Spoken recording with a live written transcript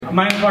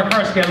My name's Mark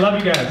Karski. I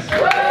love you guys.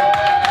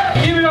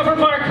 Give it up for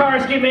Mark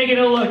Karski, making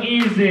it look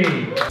easy.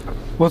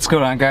 What's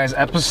going on, guys?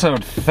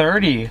 Episode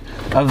 30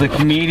 of The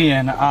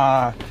Comedian.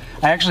 I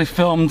actually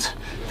filmed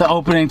the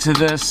opening to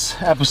this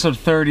episode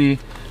 30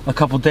 a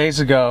couple days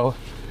ago.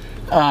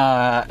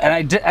 And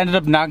I ended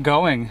up not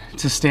going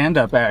to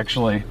stand-up,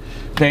 actually.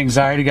 The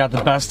anxiety got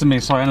the best of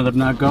me, so I ended up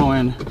not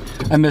going.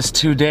 I missed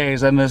 2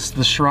 days. I missed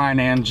the Shrine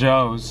and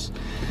Joe's.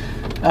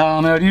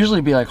 I would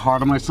usually be like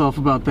hard on myself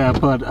about that,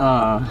 but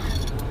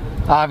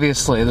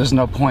obviously there's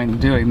no point in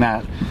doing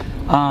that.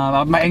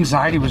 My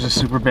anxiety was just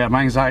super bad.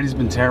 My anxiety's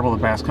been terrible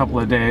the past couple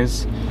of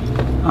days.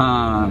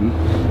 But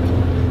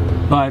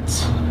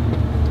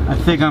I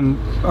think I'm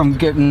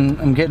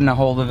getting a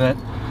hold of it.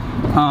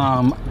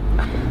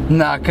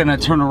 Not gonna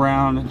turn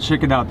around and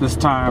check it out this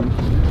time.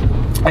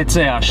 It's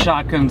a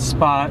shotgun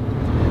spot.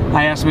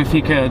 I asked him if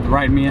he could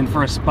write me in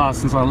for a spot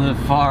since I live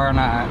far and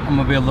I'm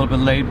gonna be a little bit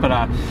late.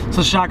 But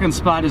so shotgun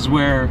spot is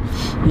where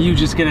you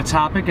just get a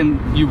topic and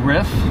you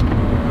riff,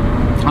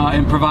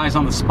 improvise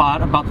on the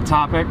spot about the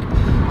topic.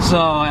 So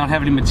I don't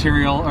have any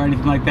material or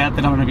anything like that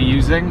I'm gonna be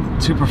using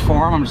to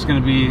perform. I'm just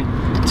gonna be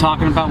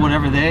talking about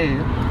whatever they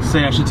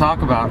say I should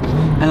talk about,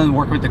 and then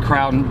work with the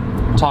crowd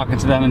and talking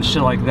to them and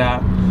shit like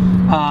that.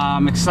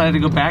 I'm excited to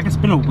go back. It's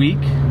been a week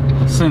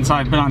since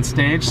I've been on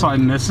stage, so I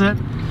miss it.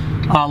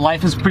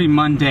 Life is pretty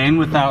mundane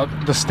without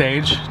the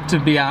stage, to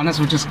be honest,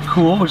 which is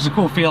cool, which is a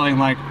cool feeling,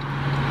 like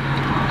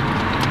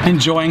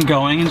enjoying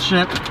going and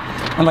shit,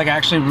 and like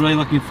actually really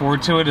looking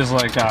forward to it is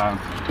like a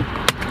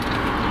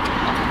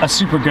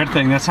super good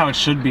thing. That's how it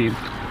should be.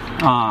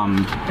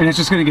 And it's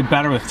just gonna get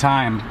better with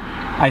time,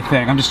 I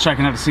think. I'm just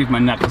checking out to see if my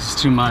necklace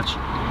is too much.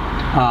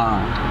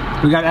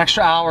 We got an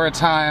extra hour of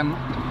time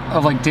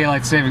of like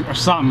daylight saving or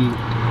something,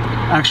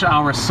 extra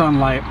hour of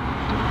sunlight,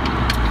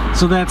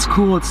 so that's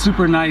cool. It's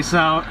super nice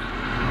out,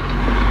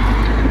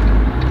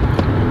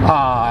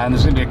 and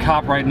there's gonna be a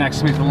cop right next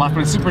to me to the left,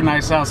 but it's super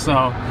nice out,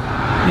 so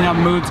you know,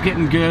 mood's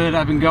getting good.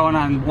 I've been going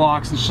on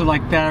walks and shit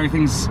like that.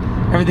 Everything's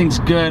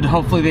good.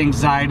 Hopefully the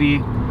anxiety,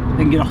 I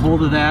can get a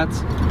hold of that,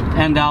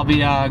 and I'll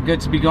be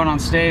good to be going on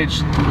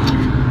stage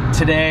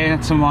today,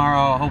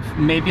 tomorrow.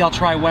 Maybe I'll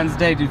try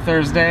Wednesday, do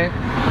Thursday,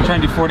 try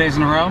and do 4 days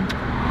in a row.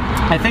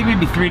 I think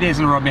maybe 3 days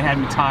in a row may have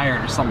me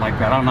tired or something like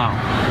that. I don't know.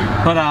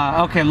 But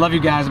okay, love you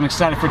guys. I'm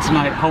excited for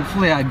tonight.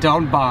 Hopefully I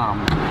don't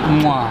bomb.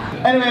 Mwah.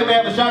 Anyway, we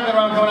have the shotgun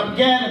round coming up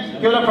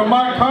again. Give it up for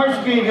Mark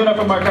Karski. Give it up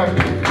for Mark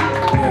Karski.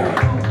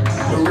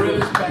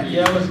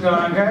 Yeah, what's going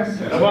on, guys?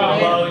 Well,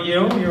 hello,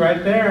 you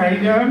right there. How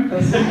you doing?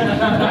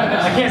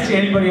 I can't see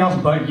anybody else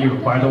but you,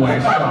 by the way.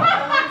 So.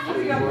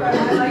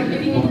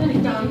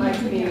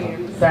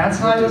 That's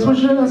how it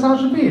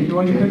should be. If you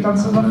want to get picked on,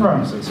 sit in the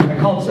front. I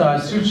called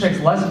two chicks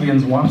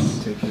lesbians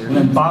once, and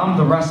then bombed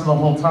the rest of the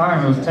whole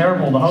time. It was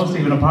terrible. The host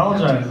even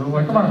apologized. I was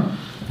like, come on,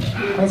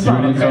 that's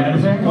not a bad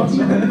thing.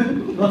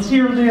 Let's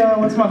hear the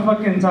what's my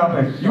fucking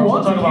topic? You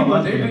want to talk about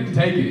lesbian? You can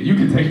take it. You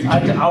can take it.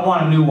 I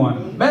want a new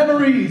one.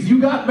 Memories. You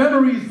got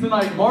memories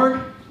tonight,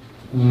 Mark.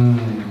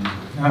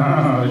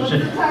 Oh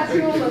shit.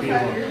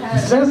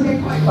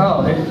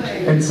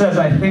 It says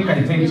I think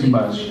too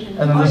much.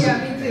 And then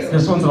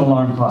this one's an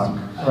alarm clock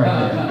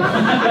right here.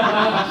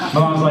 My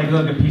mom's like,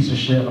 look, a piece of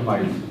shit. I'm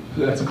like,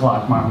 that's a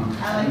clock, Mom.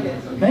 I like it.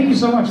 Thank you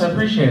so much, I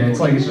appreciate it. It's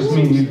like, it's just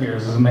me and you here.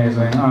 This is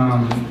amazing.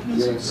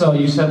 So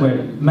you said,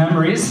 wait,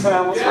 memories? I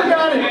almost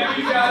forgot it.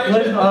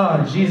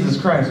 Oh, Jesus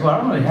Christ. Well, I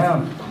don't really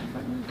have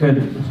I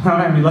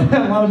don't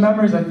have a lot of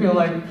memories. I feel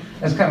like I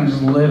just kind of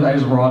just live, I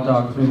just raw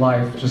dog through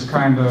life, just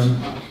kind of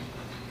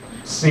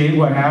see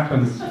what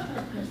happens.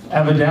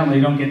 Evidently,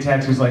 you don't get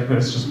tattoos like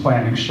this just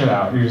planning shit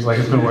out. You're just like,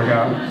 it's gonna work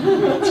out.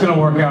 It's gonna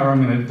work out or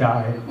I'm gonna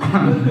die.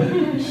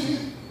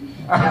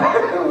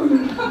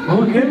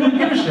 Well, we give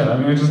a shit. I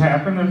mean, it just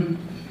happened and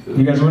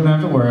you guys wouldn't have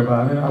to worry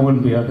about it. I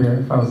wouldn't be up here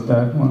if I was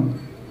dead. Well,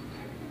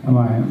 am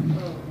I?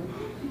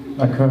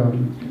 I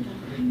could.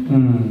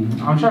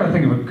 I'm trying to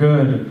think of a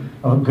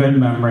good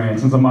memory, and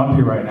since I'm up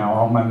here right now,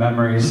 all my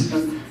memories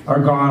are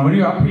gone. When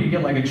you're up here, you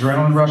get like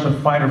adrenaline rush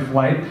of fight or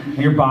flight, and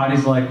your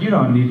body's like, you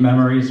don't need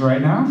memories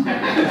right now.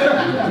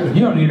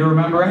 You don't need to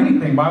remember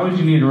anything. Why would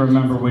you need to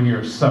remember when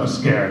you're so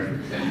scared?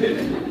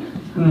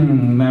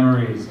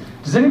 Memories.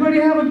 Does anybody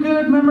have a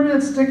good memory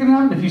that's sticking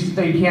out? If you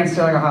can't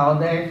say like a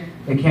holiday,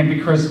 it can't be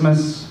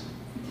Christmas,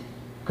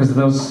 because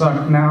those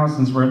suck now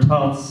since we're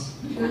adults.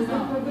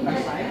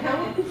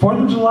 4th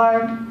of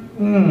July?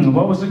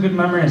 What was a good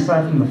memory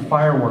aside from the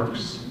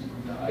fireworks?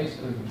 The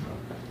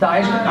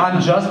ice cream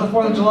on just the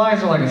 4th of July? Is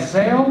there like a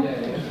sale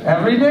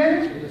every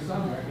day?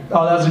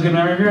 Oh, that was a good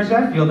memory of yours?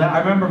 I feel that. I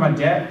remember my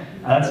dad.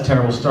 That's a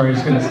terrible story. I'm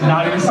just gonna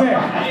not even say it.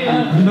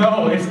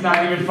 No, it's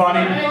not even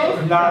funny.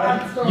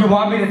 You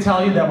want me to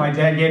tell you that my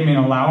dad gave me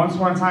an allowance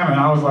one time,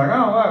 and I was like,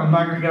 oh, well, I'm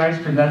not gonna get ice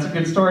cream. That's a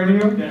good story to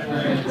you?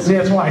 See,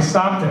 that's why I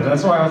stopped it.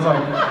 That's why I was like,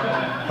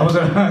 I was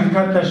gonna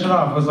cut that shit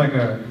off. It was like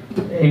a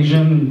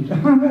Asian.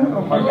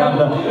 Oh my God,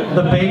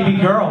 the baby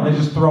girl. They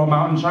just throw them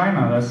out in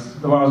China. That's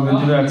the way I was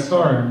gonna do that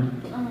story.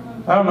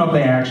 I don't know if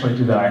they actually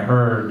do that. I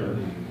heard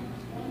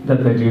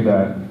that they do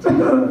that.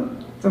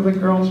 to the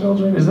girl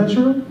children. Is that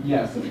true?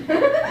 Yes.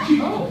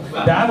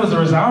 That was a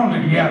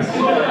resounding yes.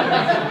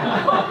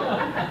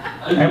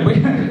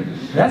 And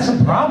that's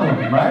a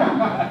problem,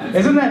 right?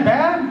 Isn't that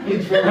bad?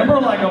 Remember,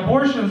 like,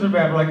 abortions are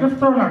bad. We're like, they're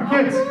throwing out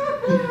kids.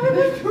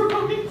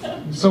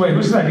 So wait,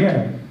 who said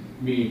yeah?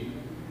 Me.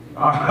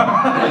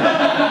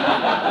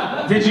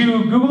 Did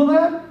you Google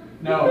that?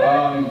 No,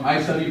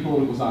 I study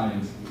political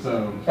science,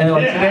 so. And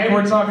like, today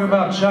we're talking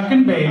about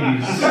chucking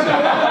babies.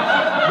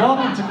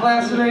 Welcome to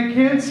class today,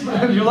 kids.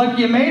 You're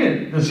lucky you made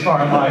it this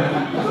far in life.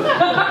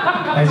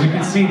 As you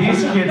can see,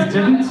 these kids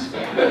didn't.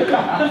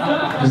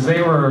 Because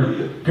they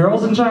were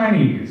girls in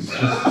Chinese.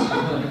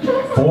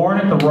 Just born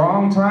at the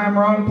wrong time,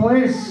 wrong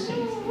place.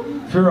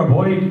 If you're a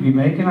boy, you could be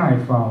making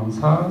iPhones,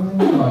 huh?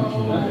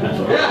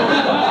 Lucky.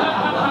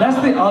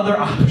 That's the other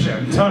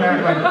option. Don't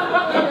act like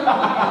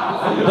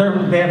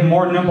they have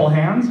more nimble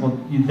hands. Well,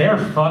 they're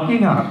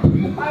fucking up.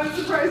 I'm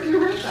surprised you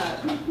heard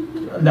that.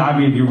 No, I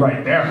mean, you're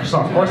right there, so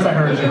of course I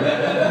heard you.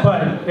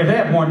 But if they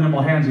have more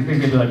nimble hands, you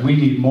think they'd be like, we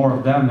need more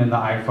of them in the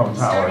iPhone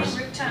towers.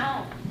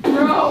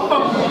 Bro.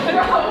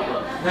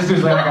 This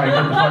dude's like, I gotta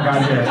get the fuck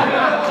out of here.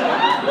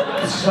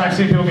 I've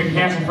seen people get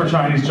canceled for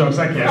Chinese jokes.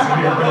 I can't sit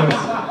here for this.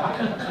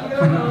 You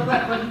don't know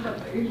that much about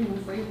the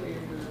Asian slave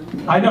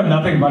labor. I know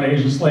nothing about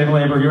Asian slave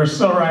labor. You're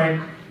so right.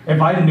 If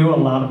I knew a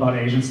lot about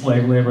Asian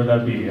slave labor,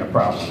 that'd be a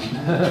problem.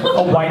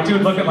 A white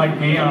dude looking like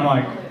me, and I'm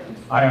like,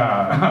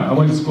 I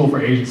went to school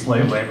for Asian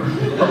slave labor.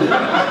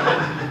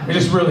 It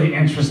just really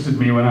interested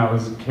me when I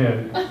was a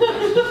kid.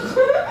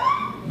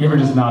 You ever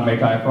just not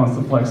make iPhones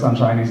to flex on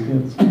Chinese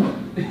kids?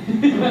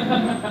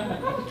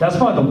 That's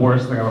probably the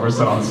worst thing I've ever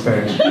said on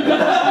stage.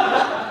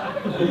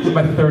 It's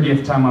my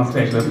 30th time on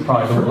stage. That's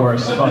probably the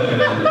worst fucking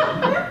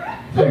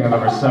thing I've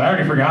ever said. I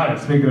already forgot it.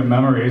 Speaking of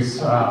memories.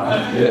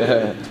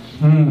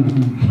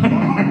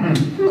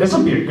 This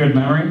will be a good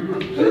memory.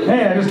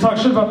 Hey, I just talked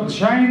shit about the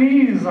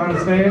Chinese on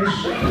stage.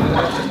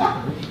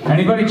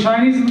 Anybody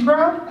Chinese in the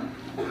crowd?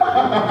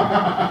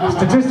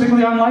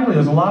 Statistically unlikely,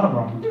 there's a lot of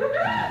them.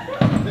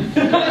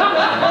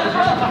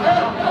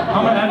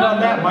 I'm gonna end on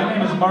that. My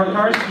name is Mark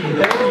Karski.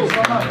 Thank you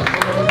so much.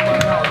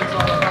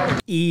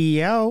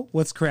 Yo,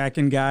 what's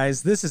cracking,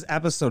 guys? This is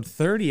episode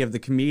 30 of The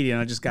Comedian.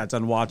 I just got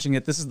done watching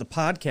it. This is the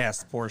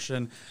podcast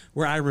portion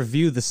where I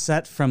review the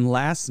set from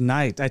last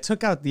night. I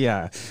took out the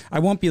I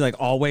won't be like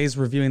always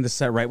reviewing the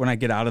set right when I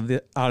get out of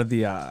the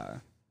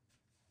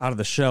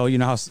show. You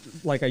know how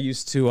like I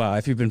used to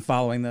if you've been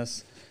following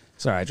this.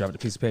 Sorry, I dropped a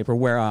piece of paper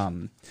where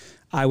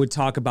I would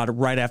talk about it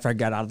right after I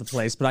got out of the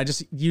place, but I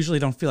just usually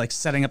don't feel like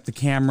setting up the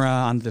camera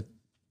on the,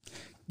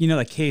 you know,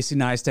 the Casey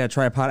Neistat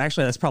tripod.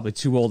 Actually, that's probably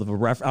too old of a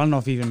reference. I don't know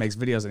if he even makes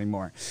videos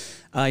anymore.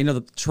 You know,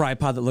 the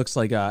tripod that looks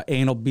like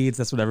anal beads.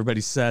 That's what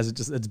everybody says.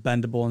 It's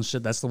bendable and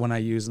shit. That's the one I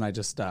use, and I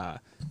just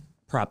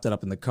propped it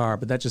up in the car.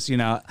 But that just, you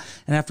know,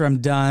 and after I'm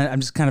done, I'm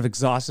just kind of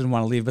exhausted and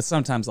want to leave. But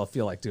sometimes I'll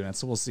feel like doing it.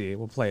 So we'll see.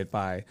 We'll play it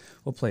by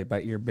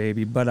ear,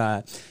 baby.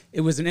 But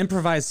it was an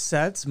improvised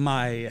set.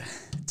 My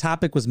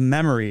topic was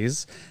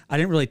memories. I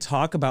didn't really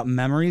talk about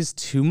memories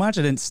too much.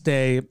 I didn't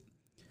stay,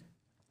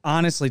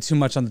 honestly, too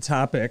much on the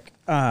topic.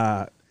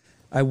 I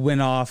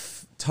went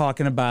off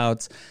talking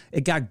about,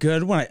 it got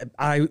good when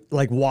I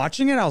like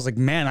watching it. I was like,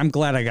 man, I'm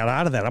glad I got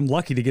out of that. I'm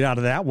lucky to get out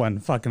of that one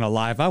fucking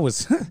alive. I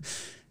was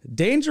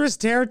dangerous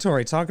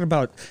territory talking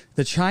about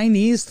the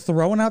Chinese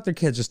throwing out their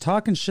kids, just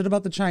talking shit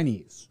about the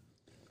Chinese.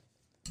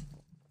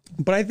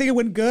 But I think it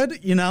went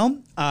good, you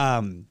know.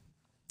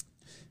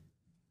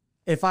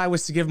 If I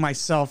was to give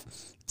myself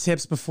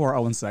tips before,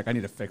 oh, one sec, I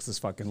need to fix this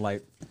fucking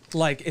light.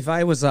 Like if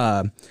I was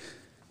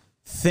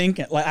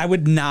thinking, like I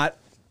would not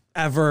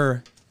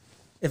ever,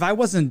 if I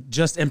wasn't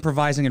just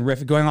improvising and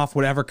riffing, going off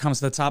whatever comes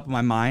to the top of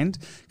my mind,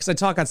 because I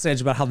talk on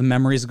stage about how the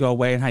memories go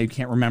away and how you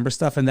can't remember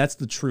stuff, and that's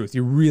the truth.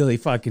 You really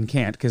fucking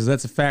can't, because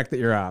that's a fact that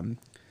your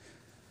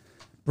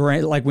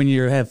brain, like when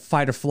you have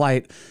fight or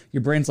flight,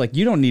 your brain's like,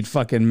 you don't need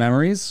fucking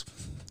memories.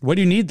 What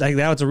do you need? Like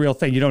that was a real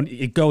thing. You don't.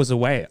 It goes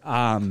away.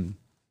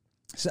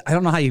 So I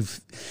don't know how you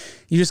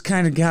just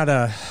kind of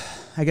gotta.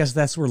 I guess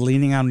that's where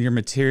leaning on your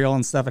material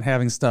and stuff and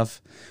having stuff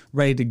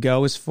ready to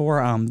go is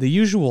for. The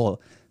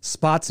usual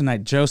spot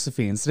tonight,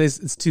 Josephine's.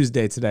 It's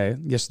Tuesday today.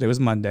 Yesterday was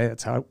Monday.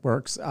 That's how it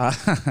works.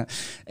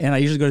 And I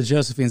usually go to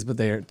Josephine's, but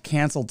they're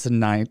canceled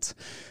tonight.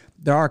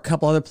 There are a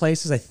couple other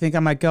places I think I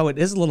might go. It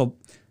is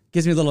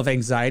gives me a little of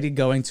anxiety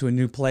going to a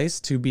new place,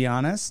 to be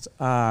honest,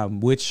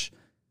 which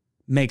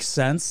makes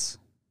sense.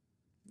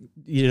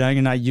 You know,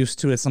 you're not used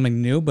to it. It's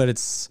something new, but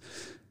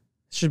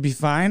should be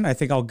fine. I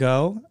think I'll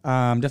go.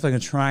 I'm definitely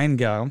going to try and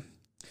go.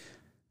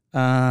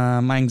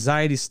 My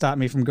anxiety stopped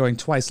me from going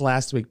twice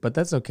last week, but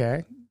that's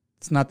okay.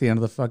 It's not the end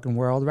of the fucking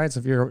world, right? So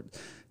if you're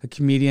a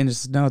comedian,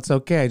 just know it's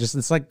okay.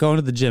 It's like going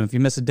to the gym. If you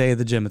miss a day of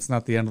the gym, it's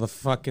not the end of the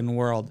fucking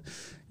world.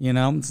 You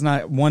know, it's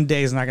not, one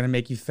day is not going to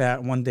make you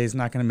fat. One day is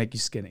not going to make you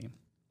skinny.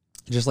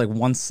 Just like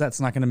one set's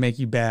not going to make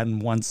you bad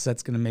and one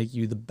set's going to make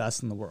you the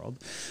best in the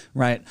world,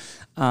 right?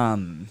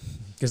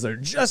 Because they're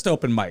just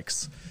open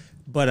mics.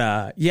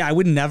 But yeah, I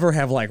would never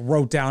have like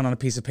wrote down on a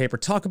piece of paper,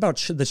 talk about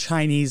the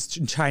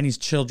Chinese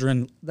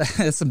children.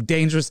 That's some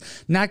dangerous,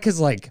 not because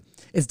like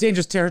it's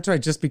dangerous territory,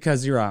 just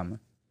because you're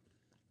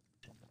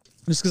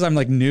just because I'm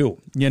like new,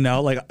 you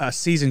know, like a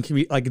seasoned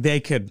like they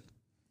could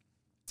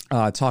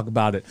talk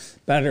about it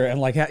better. And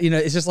like, you know,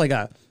 it's just like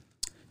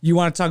you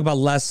want to talk about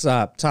less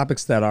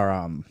topics that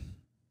are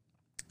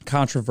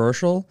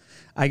controversial,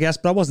 I guess,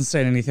 but I wasn't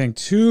saying anything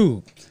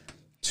too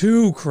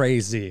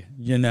crazy,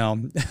 you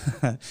know.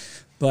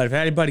 But if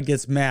anybody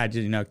gets mad,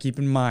 you know, keep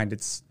in mind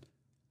it's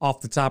off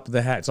the top of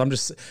the head. So I'm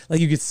just like,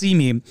 you could see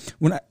me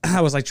when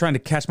I was like trying to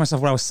catch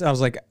myself when I was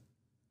like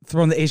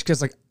throwing the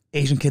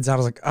Asian kids out. I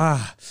was like,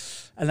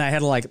 and I had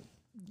to like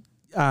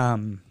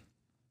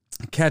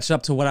catch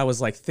up to what I was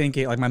like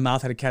thinking. Like my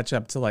mouth had to catch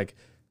up to like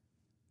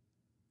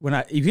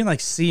you can like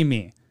see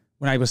me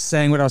when I was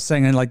saying what I was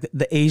saying, and like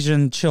the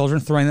Asian children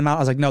throwing them out. I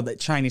was like, no, the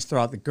Chinese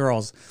throw out the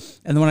girls.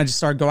 And then when I just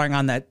started going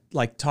on that,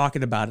 like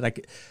talking about it,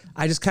 like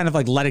I just kind of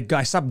like let it go.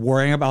 I stopped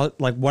worrying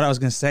about like what I was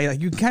going to say.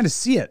 Like you can kind of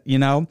see it, you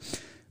know,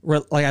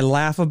 where like I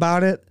laugh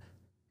about it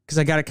because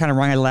I got it kind of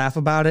wrong. I laugh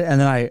about it and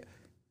then I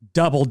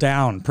double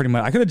down pretty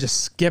much. I could have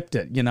just skipped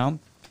it, you know,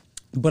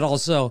 but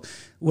also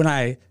when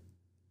I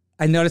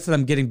noticed that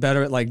I'm getting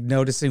better at like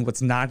noticing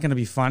what's not going to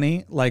be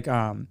funny. Like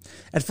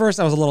at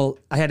first I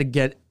had to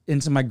get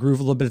into my groove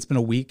a little bit. It's been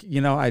a week, you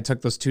know, I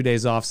took those 2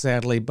 days off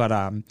sadly, but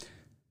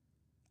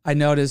I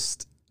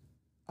noticed,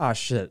 oh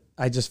shit,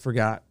 I just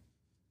forgot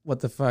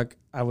what the fuck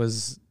I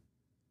was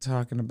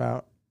talking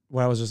about,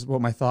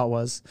 what my thought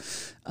was.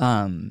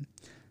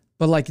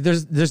 But like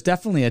there's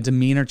definitely a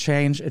demeanor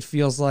change, it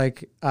feels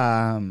like.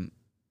 And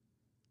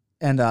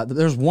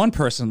there's one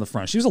person in the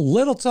front. She was a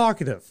little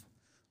talkative,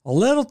 a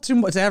little too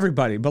much to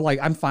everybody, but like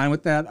I'm fine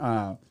with that.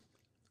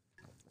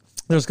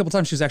 There was a couple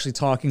times she was actually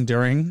talking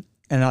during,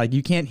 and like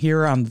you can't hear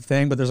her on the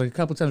thing, but there's like a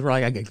couple times where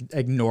like I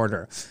ignored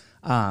her.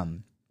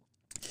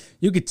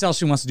 You could tell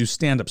she wants to do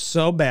stand-up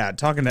so bad,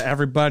 talking to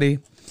everybody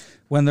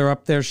when they're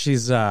up there. She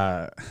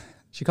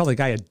called the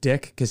guy a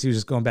dick because he was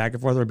just going back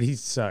and forth, but he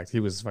sucked. He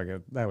was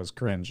fucking, that was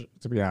cringe,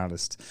 to be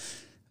honest.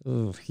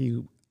 Ooh,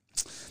 she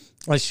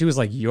was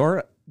like,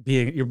 you're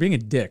being a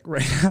dick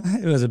right now.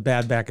 It was a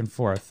bad back and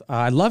forth.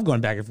 I love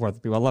going back and forth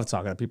with people. I love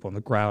talking to people in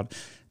the crowd. I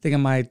think I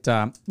might,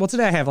 well,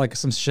 today I have like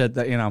some shit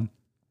that, you know,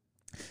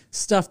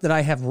 stuff that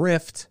I have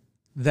riffed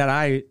that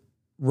I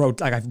wrote,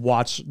 like I've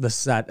watched the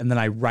set and then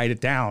I write it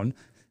down.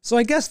 So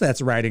I guess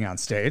that's writing on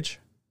stage.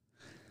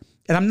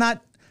 And I'm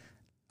not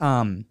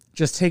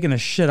just taking a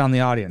shit on the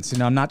audience. You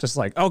know, I'm not just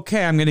like,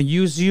 okay, I'm going to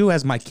use you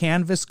as my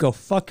canvas. Go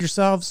fuck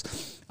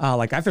yourselves.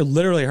 Like I've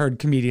literally heard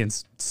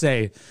comedians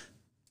say,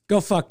 go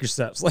fuck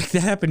yourselves. Like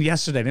that happened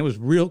yesterday and it was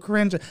real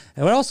cringe. And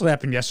what also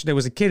happened yesterday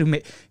was a kid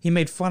who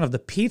made fun of the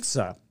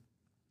pizza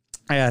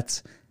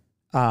at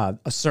a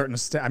certain,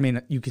 I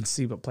mean, you can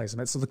see what place I'm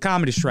at. So the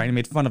Comedy Shrine, he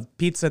made fun of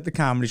pizza at the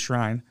Comedy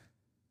Shrine.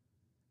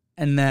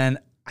 And then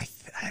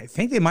I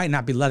think they might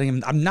not be letting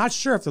him, I'm not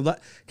sure if they're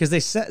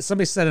because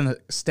somebody said in a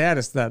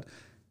status that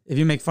if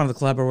you make fun of the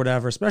club or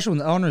whatever, especially when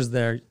the owner's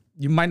there,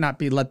 you might not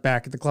be let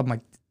back at the club. I'm like,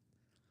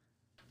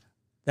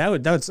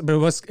 but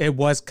it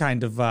was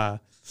kind of, I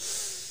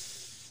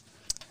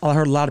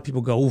heard a lot of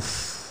people go,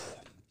 oof.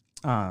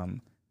 I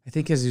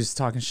think because he was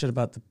talking shit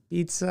about the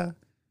pizza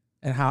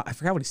and how, I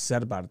forgot what he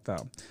said about it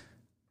though.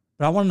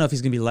 But I want to know if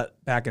he's going to be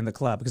let back in the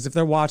club, because if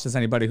they're watching this,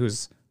 anybody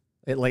who's,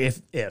 like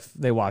if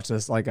they watch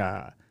this, like,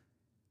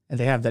 and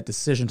they have that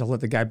decision to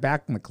let the guy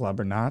back in the club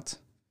or not,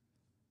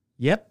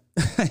 yep,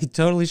 he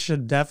totally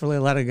should definitely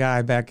let a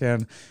guy back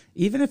in,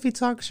 even if he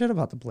talks shit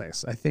about the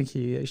place. I think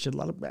he should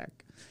let him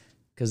back,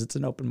 because it's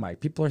an open mic.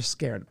 People are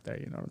scared up there,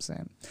 you know what I'm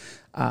saying?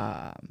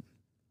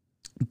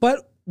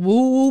 But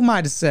who am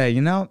I to say,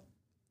 you know?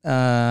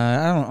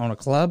 I don't own a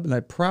club, and I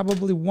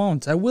probably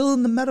won't. I will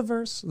in the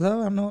metaverse,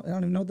 though. I don't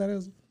even know what that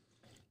is.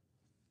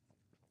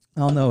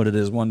 I'll know what it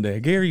is one day.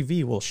 Gary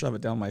Vee will shove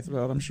it down my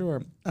throat, I'm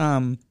sure.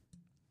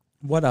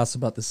 What else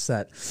about the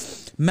set?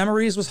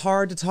 Memories was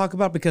hard to talk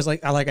about because,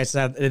 like I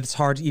said, it's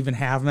hard to even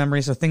have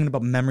memories. So thinking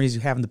about memories you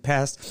have in the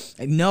past,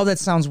 I know that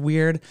sounds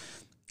weird.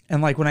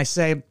 And like when I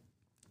say,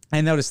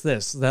 I noticed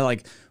this, that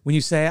like when you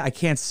say I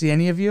can't see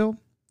any of you,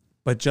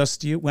 but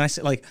just you, when I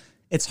say like,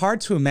 it's hard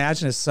to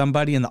imagine as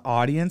somebody in the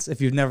audience, if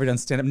you've never done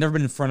stand-up, never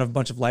been in front of a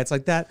bunch of lights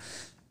like that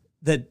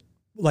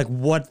like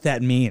what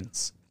that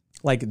means.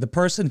 Like the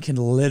person can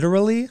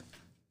literally,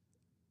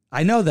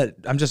 I know that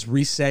I'm just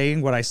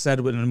re-saying what I said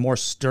in a more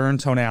stern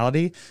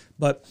tonality,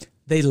 but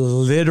they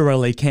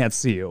literally can't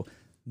see you.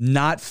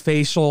 Not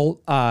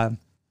facial,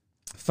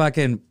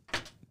 fucking,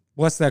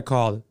 what's that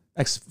called?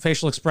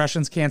 Facial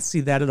expressions, can't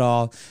see that at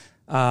all.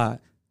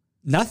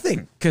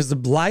 Nothing, because the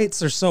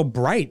lights are so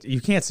bright. You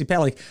can't see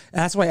past. Like,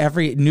 that's why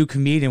every new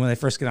comedian, when they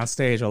first get on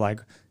stage, are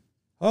like,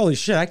 holy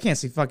shit, I can't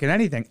see fucking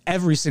anything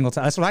every single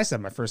time. That's what I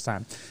said my first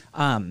time.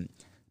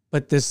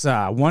 But this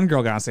one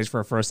girl got on stage for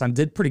her first time,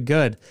 did pretty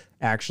good,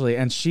 actually.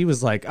 And she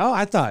was like, oh,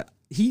 I thought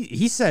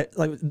he said,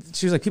 like,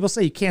 she was like, people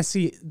say you can't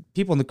see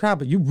people in the crowd,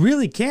 but you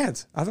really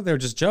can't. I thought they were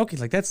just joking.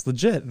 Like, that's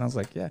legit. And I was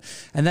like, yeah.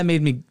 And that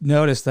made me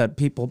notice that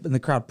people in the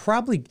crowd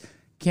probably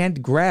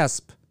can't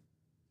grasp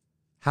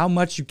how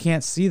much you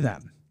can't see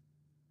them.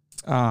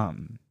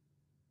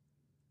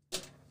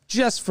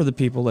 Just for the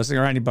people listening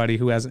or anybody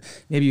who hasn't,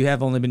 maybe you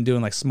have only been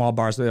doing like small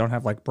bars, so they don't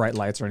have like bright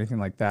lights or anything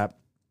like that.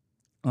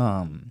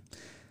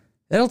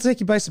 It'll take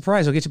you by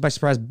surprise. It'll get you by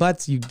surprise,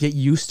 but you get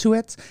used to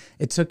it.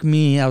 It took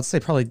me, I would say,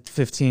 probably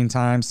 15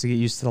 times to get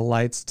used to the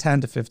lights, 10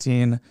 to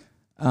 15.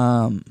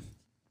 But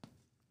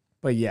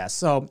yeah,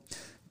 so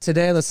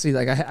today, let's see,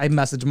 like I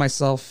messaged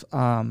myself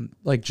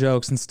like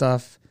jokes and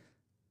stuff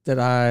that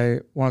I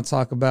want to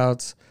talk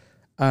about.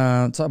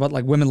 Talk about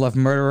like women love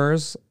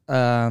murderers.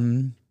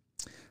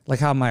 Like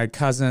how my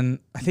cousin,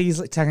 I think he's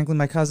like technically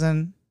my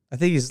cousin. I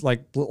think he's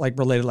like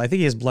related. I think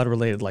he is blood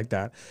related like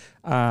that.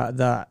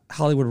 The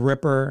Hollywood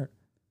Ripper.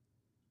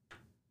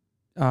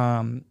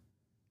 Like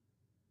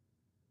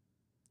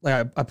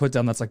I put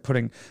down, that's like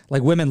putting,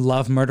 like, women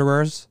love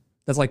murderers.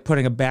 That's like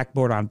putting a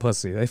backboard on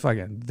pussy.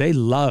 They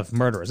love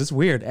murderers. It's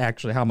weird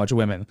actually how much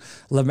women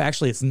love.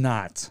 Actually, it's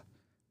not.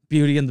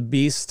 Beauty and the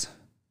Beast.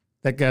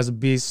 That guy's a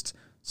beast.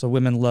 So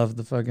women love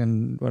the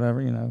fucking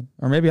whatever, you know.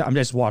 Or maybe I'm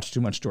just watched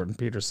too much Jordan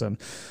Peterson.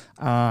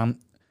 Kind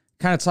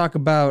of talk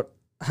about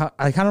how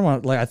I kind of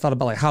want, like, I thought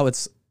about like how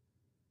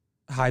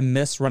I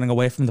miss running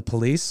away from the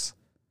police,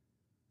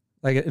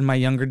 like in my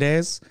younger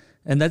days.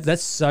 And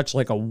that's such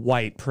like a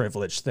white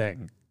privilege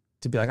thing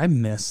to be like, I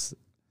miss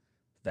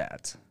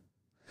that.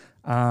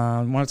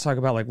 I want to talk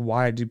about like,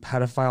 why do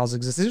pedophiles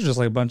exist? These are just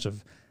like a bunch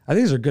of, I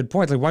think these are good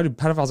points. Like, why do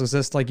pedophiles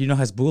exist? Like, you know,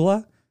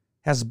 Hezbollah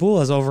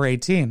is over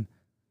 18.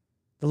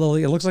 It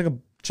looks like a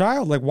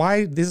child. Like,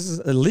 why? This is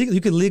illegal.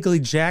 You could legally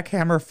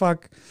jackhammer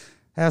fuck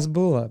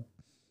Hezbollah.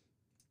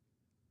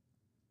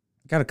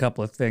 Got a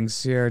couple of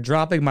things here.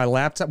 Dropping my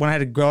laptop when I had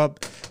to go up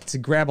to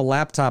grab a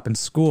laptop in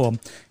school.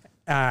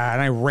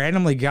 And I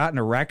randomly got an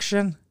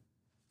erection.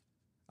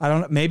 I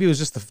don't know. Maybe it was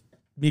just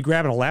me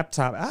grabbing a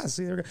laptop.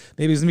 Maybe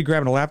it was me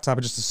grabbing a laptop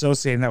and just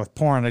associating that with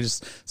porn. I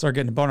just started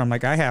getting a boner. I'm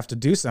like, I have to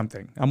do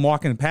something. I'm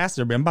walking past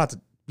everybody. I'm about to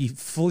be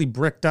fully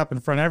bricked up in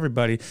front of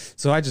everybody.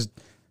 So I just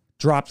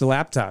dropped the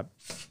laptop.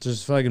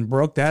 Just fucking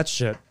broke that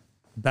shit.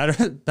 Better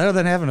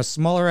than having a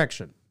small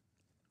erection.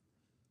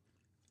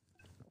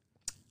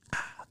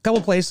 A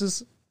couple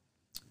places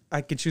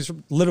I could choose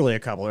from, literally a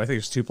couple. I think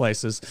there's 2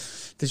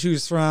 places to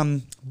choose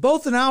from.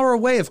 Both an hour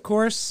away, of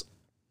course.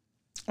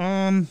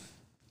 One's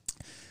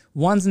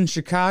in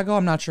Chicago.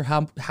 I'm not sure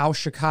how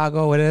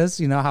Chicago it is.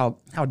 You know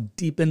how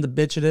deep in the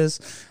bitch it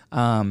is.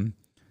 But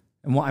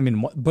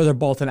they're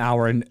both an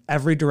hour in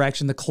every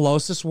direction. The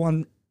closest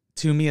one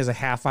to me is a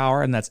half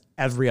hour, and that's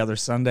every other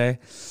Sunday.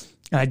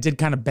 And I did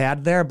kind of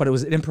bad there, but it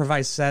was an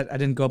improvised set. I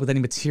didn't go up with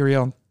any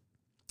material.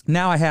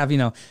 Now I have,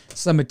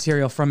 some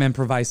material from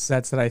improvised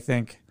sets that I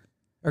think.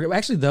 Or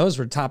actually, those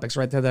were topics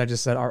right there that I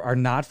just said are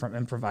not from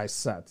improvised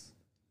sets.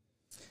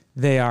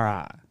 They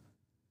are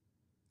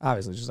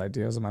obviously just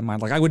ideas in my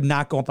mind. Like, I would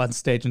not go up on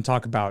stage and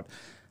talk about,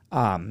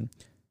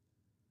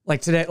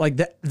 like today, like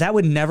that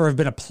would never have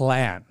been a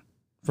plan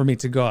for me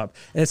to go up.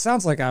 And it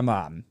sounds like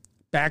I'm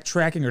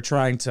backtracking or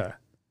trying to.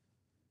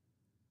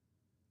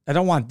 I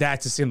don't want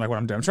that to seem like what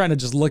I'm doing. I'm trying to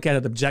just look at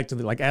it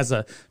objectively. Like, as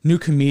a new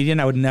comedian,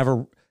 I would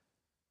never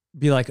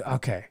be like,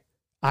 okay,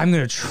 I'm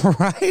going to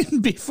try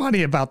and be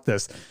funny about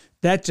this.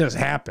 That just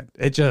happened.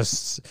 It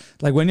just,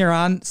 like, when you're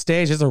on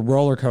stage, it's a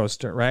roller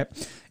coaster, right?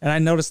 And I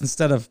noticed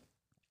instead of,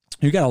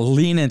 you got to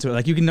lean into it.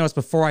 Like, you can notice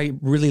before I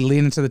really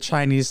lean into the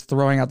Chinese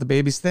throwing out the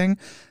babies thing,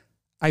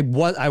 I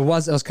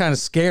was kind of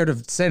scared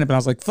of saying it, but I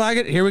was like, fuck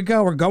it, here we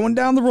go. We're going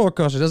down the roller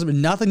coaster. There's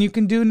nothing you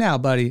can do now,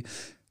 buddy.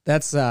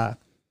 That's the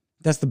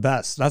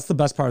best. That's the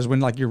best part, is when,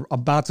 like, you're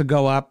about to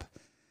go up.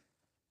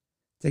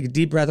 Take a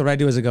deep breath. What I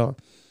do is I go,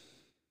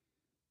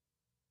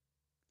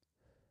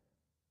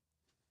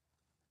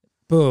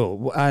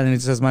 boo. And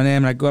it says my name,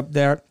 and I go up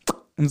there,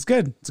 and it's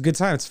good. It's a good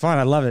time. It's fun.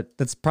 I love it.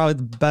 That's probably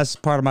the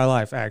best part of my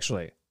life,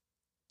 actually.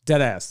 Dead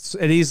ass.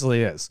 It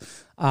easily is.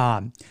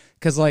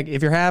 Because, like,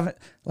 if you're having,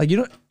 like,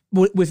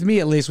 with me,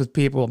 at least with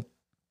people,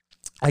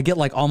 I get,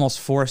 like, almost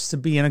forced to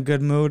be in a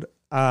good mood. If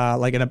I'm,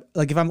 like,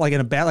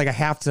 in a bad, like, I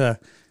have to,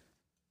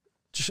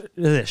 is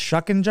it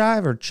shuck and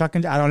jive or chuck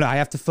and jive? I don't know. I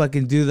have to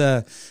fucking do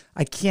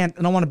I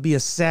don't want to be a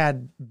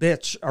sad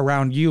bitch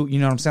around you. You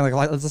know what I'm saying?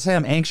 Like let's say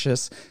I'm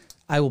anxious.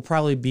 I will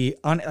probably be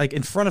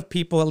in front of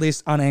people, at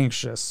least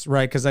unanxious,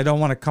 right? Because I don't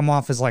want to come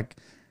off as like,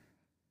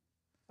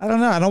 I don't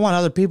know. I don't want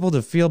other people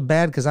to feel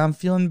bad because I'm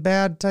feeling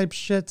bad type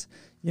shit,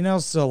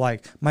 So,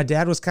 like, my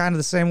dad was kind of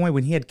the same way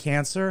when he had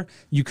cancer.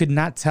 You could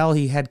not tell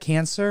he had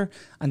cancer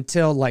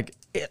until, like,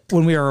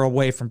 when we were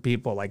away from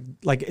people,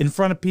 like in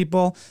front of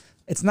people.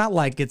 It's not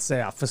like it's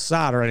a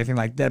facade or anything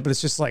like that, but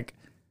it's just like,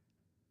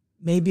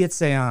 maybe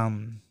it's a,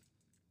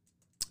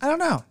 I don't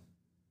know.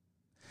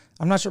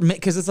 I'm not sure,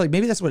 because it's like,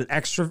 maybe that's what an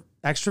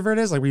extrovert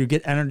is, like, where you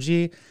get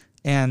energy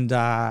and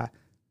not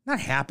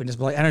happiness,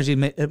 but like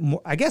energy.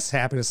 I guess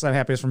happiness, some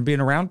happiness from being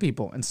around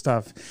people and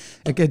stuff.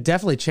 It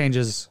definitely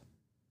changes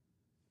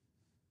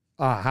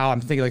how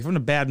I'm thinking. Like if I'm in a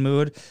bad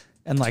mood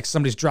and like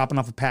somebody's dropping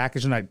off a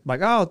package and I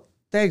like, oh,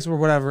 thanks or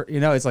whatever, you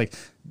know, it's like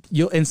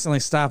you'll instantly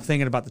stop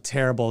thinking about the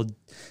terrible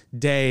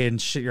day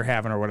and shit you're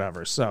having or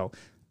whatever. So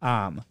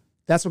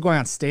that's what going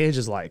on stage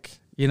is like.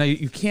 You know,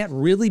 you can't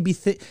really be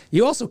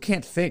you also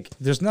can't think.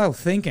 There's no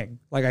thinking,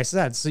 like I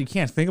said. So you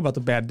can't think about the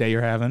bad day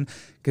you're having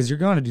because you're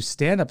going to do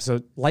stand-up.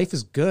 So life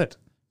is good.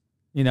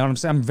 You know what I'm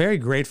saying? I'm very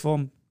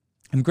grateful.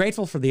 I'm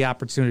grateful for the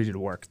opportunity to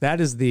work. That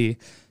is the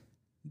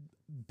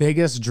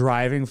biggest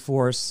driving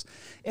force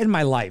in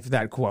my life,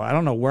 that quote. I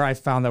don't know where I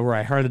found that, where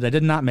I heard it. I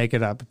did not make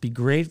it up. Be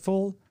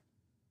grateful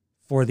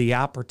for the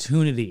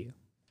opportunity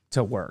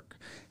to work.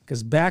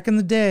 Because back in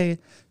the day,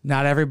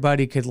 not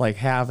everybody could like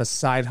have a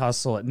side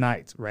hustle at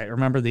night, right?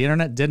 Remember, the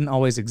internet didn't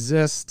always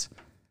exist.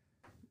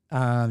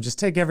 Just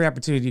take every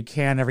opportunity you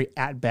can, every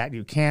at-bat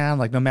you can,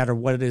 like no matter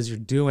what it is you're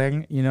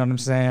doing. You know what I'm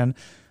saying?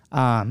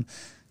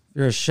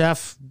 You're a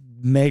chef,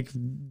 make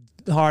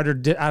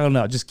harder. I don't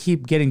know. Just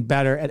keep getting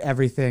better at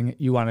everything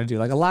you want to do.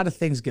 Like a lot of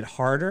things get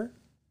harder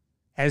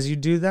as you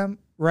do them,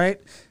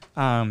 right?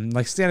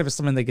 Like stand-up is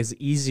something that gets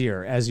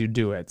easier as you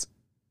do it.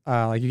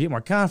 Like you get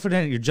more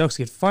confident, your jokes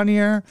get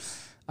funnier,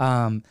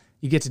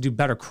 you get to do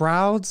better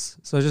crowds.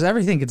 So just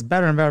everything gets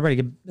better and better,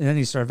 and then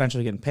you start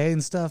eventually getting paid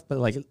and stuff. But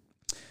like,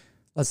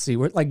 let's see,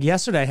 like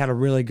yesterday I had a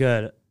really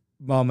good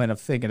moment of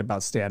thinking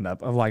about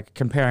stand-up, of like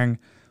comparing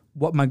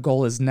what my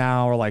goal is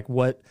now, or like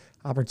what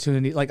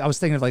opportunity. Like I was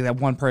thinking of like that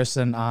one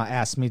person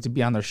asked me to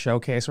be on their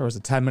showcase where it was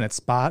a 10-minute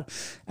spot,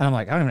 and I'm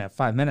like, I don't even have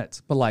 5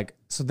 minutes, but like,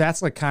 so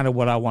that's like kind of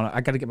what I want.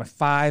 I got to get my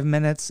 5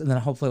 minutes, and then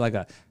hopefully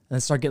and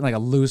then start getting like a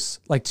loose,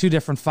 like 2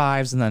 different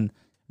 5s, and then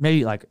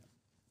maybe like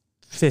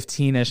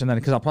 15-ish, and then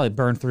because I'll probably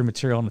burn through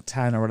material in a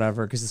 10 or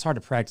whatever, because it's hard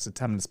to practice at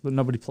 10 minutes, but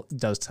nobody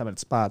does 10-minute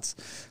spots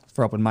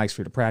for open mics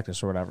for you to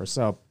practice or whatever.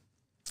 So,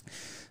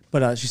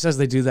 but she says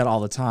they do that all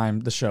the time,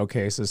 the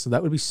showcases. So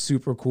that would be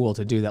super cool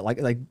to do that.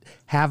 Like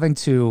having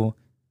to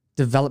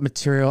develop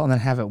material and then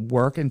have it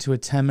work into a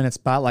 10-minute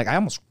spot. Like I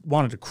almost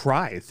wanted to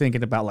cry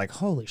thinking about like,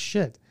 holy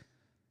shit.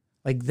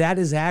 Like that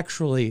is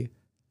actually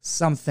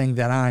something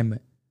that I'm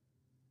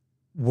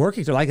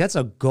working to. Like that's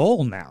a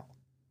goal now.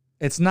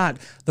 It's not,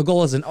 the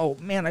goal isn't, oh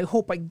man, I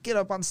hope I get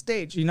up on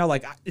stage. You know,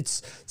 like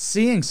it's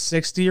seeing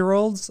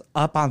 60-year-olds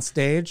up on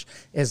stage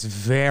is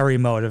very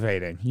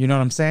motivating. You know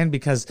what I'm saying?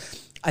 Because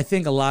I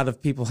think a lot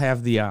of people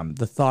have the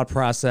thought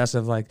process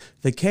of like,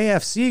 the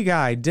KFC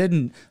guy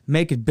didn't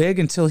make it big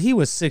until he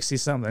was 60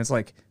 something. It's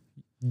like,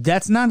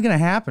 that's not going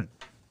to happen.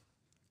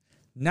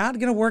 Not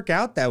going to work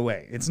out that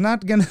way. It's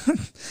not going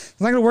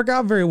to work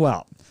out very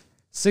well.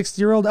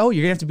 60-year-old, oh,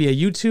 you're going to have to be a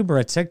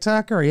YouTuber, a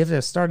TikToker, or you have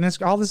to start an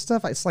Instagram, all this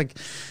stuff. It's like,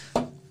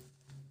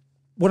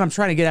 what I'm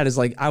trying to get at is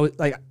like, I'm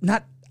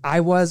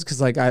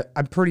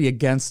pretty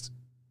against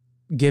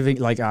giving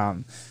like,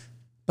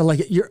 but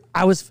like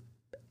I was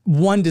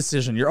one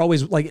decision. You're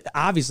always like,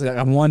 obviously like,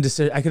 I'm one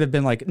decision. I could have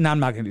been like, no, I'm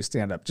not going to do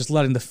stand up. Just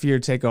letting the fear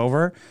take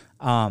over.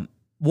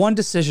 One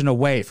decision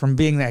away from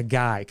being that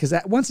guy. Cause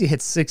once you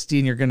hit 60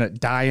 and you're going to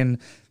die in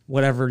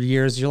whatever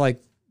years, you're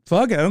like,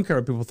 fuck, I don't care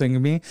what people think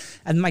of me.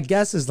 And my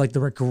guess is like the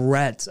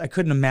regret. I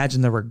couldn't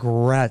imagine the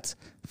regret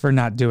for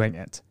not doing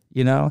it,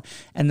 you know?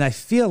 And I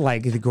feel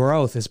like the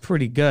growth is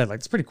pretty good. Like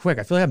it's pretty quick.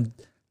 I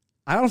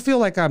don't feel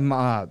like I'm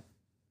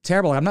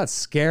terrible. Like, I'm not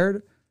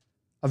scared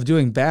of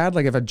doing bad.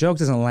 Like if a joke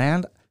doesn't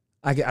land,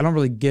 I don't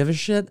really give a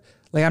shit.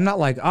 Like I'm not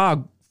like,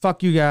 oh,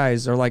 fuck you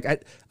guys. Or like,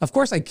 of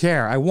course I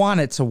care. I want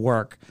it to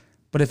work.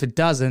 But if it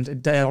doesn't, I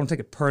don't take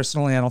it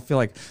personally. I don't feel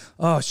like,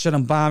 oh, shit,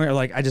 I'm bombing. Or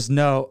like, I just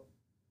know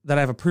that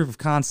I have a proof of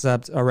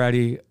concept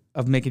already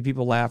of making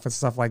people laugh and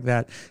stuff like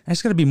that. I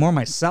just got to be more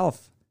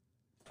myself.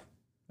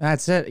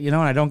 That's it, you know,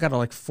 and I don't got to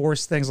like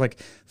force things,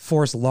 like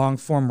force long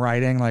form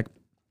writing. Like,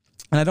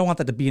 and I don't want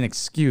that to be an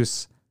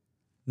excuse,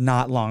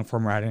 not long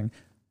form writing,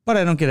 but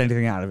I don't get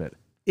anything out of it.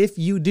 If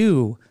you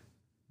do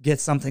get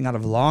something out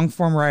of long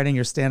form writing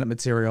your stand-up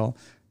material,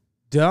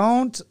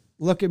 don't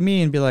look at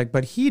me and be like,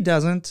 but he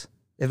doesn't.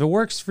 If it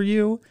works for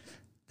you,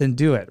 then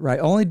do it,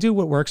 right? Only do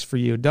what works for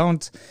you.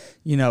 Don't,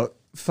 you know,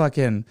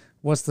 fucking,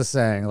 what's the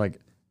saying?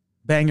 Like,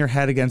 bang your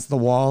head against the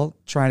wall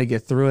trying to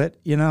get through it,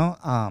 you know?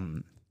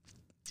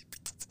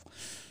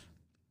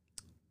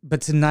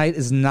 But tonight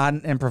is not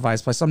an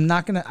improvised place. So I'm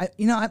not going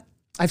to,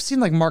 I've seen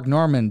like Mark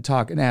Norman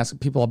talk and ask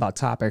people about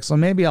topics. So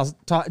maybe I'll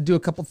do a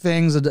couple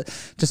things and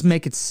just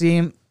make it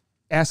seem,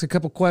 ask a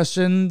couple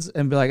questions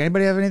and be like,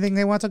 anybody have anything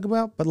they want to talk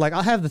about? But like,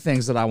 I'll have the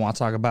things that I want to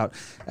talk about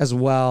as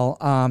well.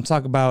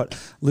 Talk about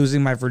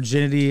losing my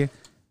virginity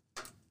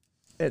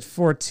at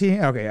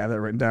 14. Okay, I have that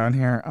written down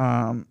here.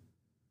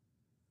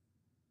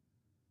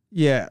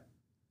 Yeah,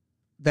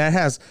 that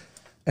has,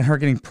 and her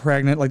getting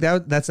pregnant. Like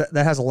that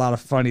has a lot of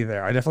funny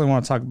there. I definitely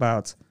want to talk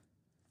about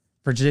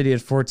virginity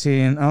at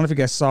 14. I don't know if you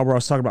guys saw where I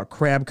was talking about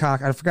crab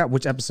cock. I forgot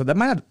which episode. That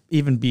might not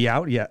even be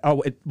out yet.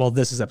 Oh, well,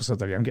 this is episode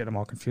 30. I'm getting them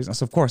all confused.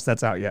 So of course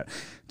that's out yet.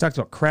 Talked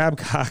about crab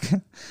cock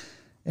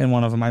in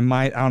one of them.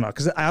 I don't know,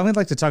 because I only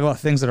like to talk about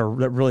things that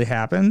really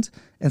happened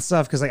and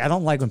stuff. Because like I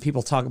don't like when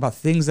people talk about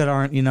things that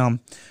aren't, you know,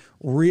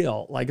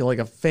 real, like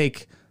a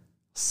fake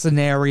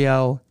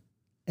scenario.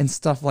 and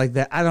stuff like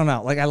that. I don't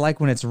know. Like, I like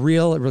when it's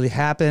real, it really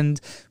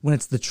happened, when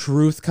it's the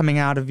truth coming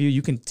out of you.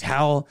 You can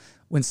tell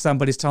when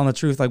somebody's telling the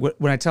truth. Like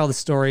when I tell the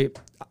story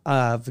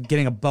of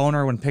getting a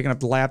boner when picking up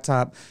the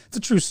laptop, it's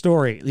a true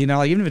story. You know,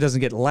 like, even if it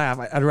doesn't get a laugh,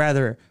 I'd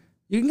rather,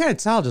 you can kind of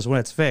tell just when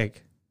it's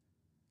fake.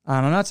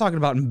 I'm not talking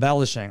about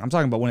embellishing. I'm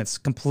talking about when it's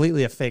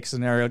completely a fake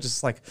scenario.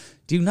 Just like,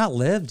 do you not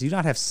live? Do you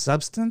not have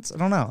substance? I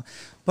don't know.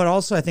 But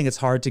also, I think it's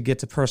hard to get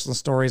to personal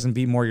stories and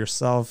be more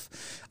yourself.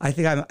 I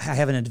think I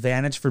have an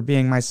advantage for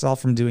being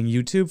myself from doing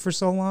YouTube for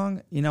so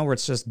long, you know, where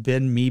it's just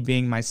been me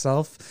being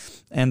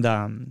myself and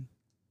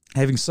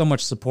having so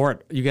much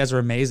support. You guys are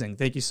amazing.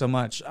 Thank you so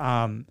much.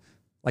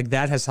 Like,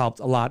 that has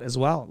helped a lot as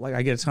well. Like,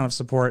 I get a ton of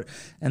support,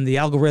 and the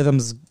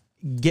algorithms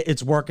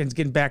it's working, it's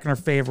getting back in our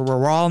favor.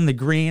 We're all in the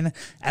green.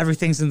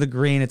 Everything's in the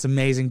green. It's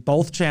amazing.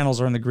 Both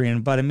channels are in the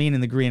green, but I mean in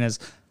the green is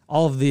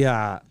all of the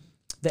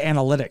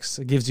analytics.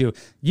 It gives you,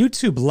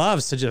 YouTube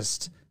loves to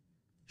just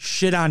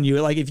shit on you.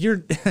 Like,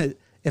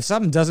 if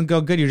something doesn't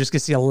go good, you're just gonna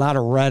see a lot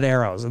of red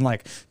arrows. And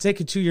like,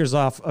 taking 2 years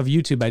off of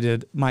YouTube, I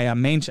did my I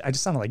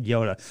just sounded like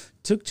Yoda.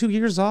 Took 2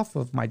 years off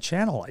of my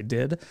channel. I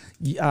did.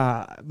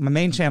 My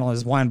main channel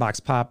is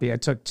Winebox Poppy. I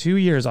took 2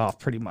 years off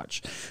pretty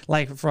much.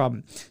 Like,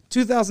 from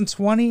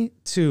 2020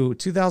 to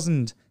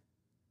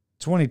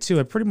 2022,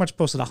 I pretty much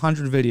posted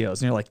 100 videos.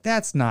 And you're like,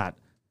 that's not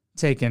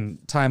taking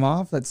time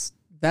off. That's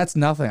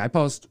nothing. I have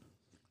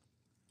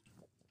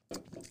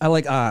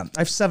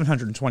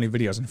 720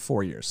 videos in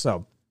 4 years.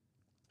 So,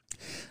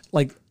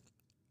 like,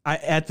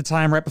 at the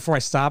time, right before I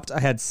stopped, I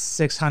had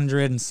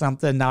 600 and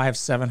something. Now I have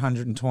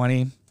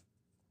 720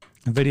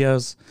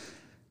 videos.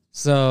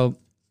 So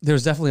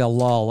there's definitely a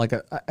lull. Like,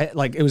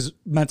 it was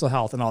mental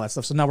health and all that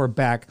stuff. So now we're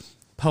back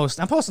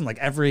I'm posting like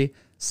every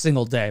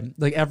single day,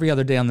 like every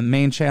other day on the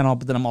main channel.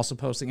 But then I'm also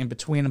posting in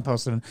between. I'm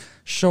posting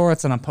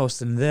shorts and I'm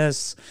posting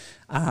this.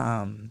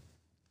 I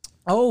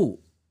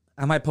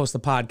might post the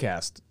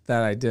podcast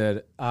that I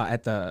did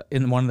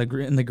in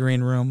the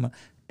green room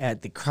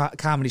at the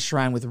Comedy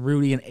Shrine with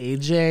Rudy and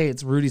AJ.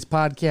 It's Rudy's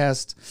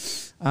podcast.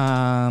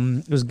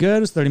 It was good. It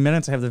was 30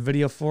 minutes. I have the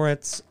video for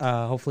it.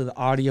 Hopefully the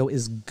audio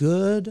is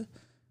good.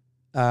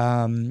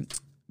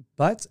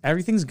 But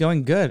everything's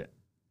going good.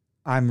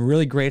 I'm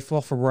really grateful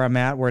for where I'm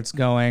at, where it's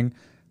going.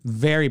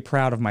 Very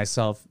proud of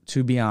myself,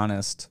 to be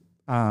honest.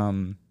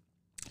 And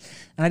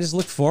I just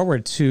look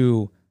forward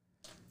to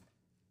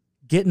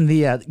getting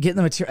the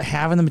material,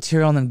 having the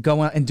material, and then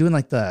going and doing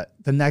like the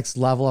next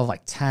level of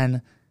like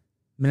 10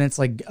 minutes,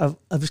 like of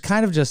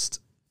kind of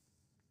just,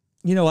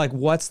 you know, like,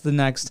 what's the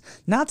next,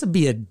 not to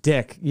be a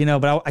dick, you know,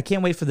 but I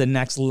can't wait for the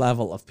next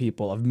level of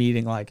people, of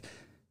meeting, like,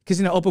 because,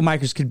 you know, open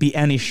micers could be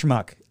any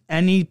schmuck.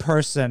 Any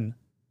person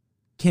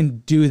can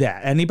do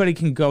that. Anybody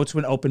can go to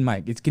an open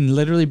mic. It can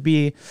literally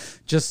be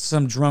just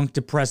some drunk,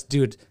 depressed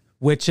dude,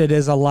 which it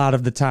is a lot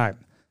of the time.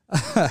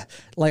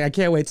 Like, I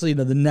can't wait till, you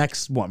know, the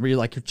next one where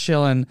you're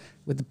chilling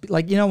with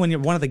like, you know, when you're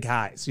one of the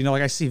guys, you know,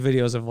 like, I see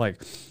videos of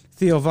like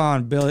Theo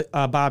Vaughn,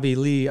 Bobby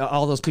Lee,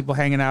 all those people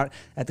hanging out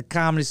at the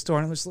Comedy Store,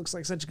 and it just looks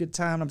like such a good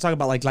time. I'm talking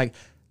about like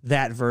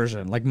that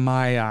version, like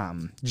my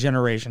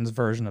generation's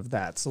version of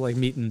that. So, like,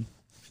 meeting,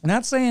 I'm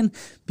not saying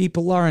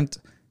people aren't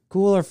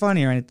cool or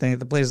funny or anything at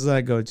the places that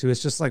I go to.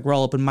 It's just like, we're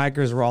all open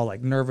micers. We're all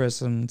like nervous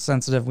and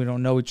sensitive. We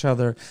don't know each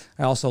other.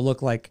 I also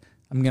look like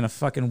I'm gonna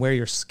fucking wear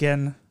your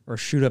skin or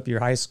shoot up your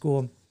high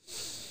school.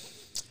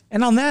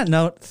 And on that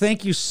note,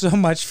 thank you so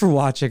much for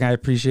watching. I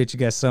appreciate you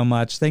guys so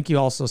much. Thank you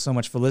also so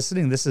much for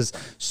listening. This is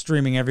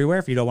streaming everywhere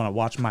if you don't want to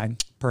watch my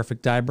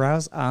perfect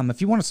eyebrows.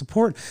 If you want to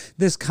support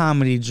this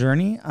comedy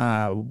journey,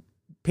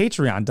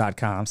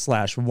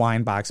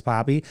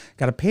 patreon.com/wineboxpoppy.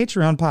 Got a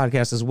Patreon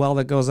podcast as well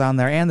that goes on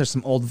there, and there's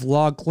some old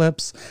vlog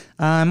clips.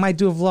 I might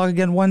do a vlog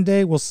again one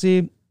day. We'll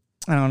see.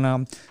 I don't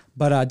know.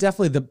 But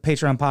definitely the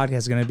Patreon podcast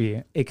is going to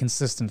be a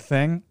consistent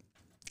thing.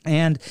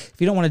 And if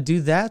you don't want to do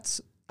that,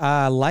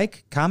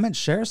 like, comment,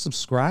 share,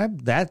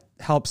 subscribe. That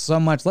helps so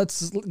much.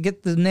 Let's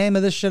get the name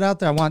of this shit out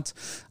there. I want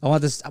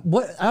this. I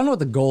don't know what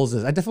the goals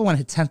is. I definitely want to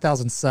hit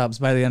 10,000 subs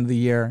by the end of the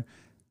year.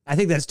 I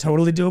think that's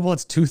totally doable.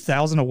 It's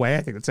 2,000 away.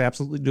 I think that's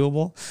absolutely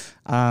doable.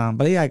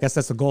 But yeah, I guess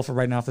that's the goal for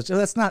right now.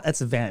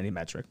 That's a vanity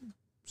metric.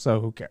 So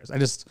who cares? I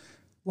just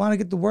want to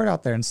get the word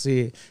out there and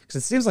see, because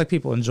it seems like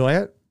people enjoy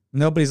it.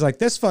 Nobody's like,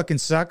 this fucking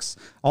sucks.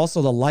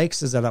 Also, the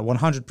likes is at a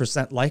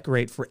 100% like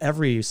rate for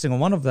every single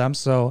one of them.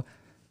 So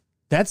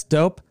that's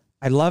dope.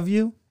 I love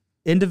you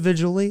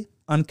individually,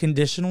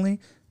 unconditionally,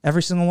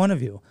 every single one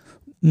of you.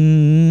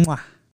 Mwah.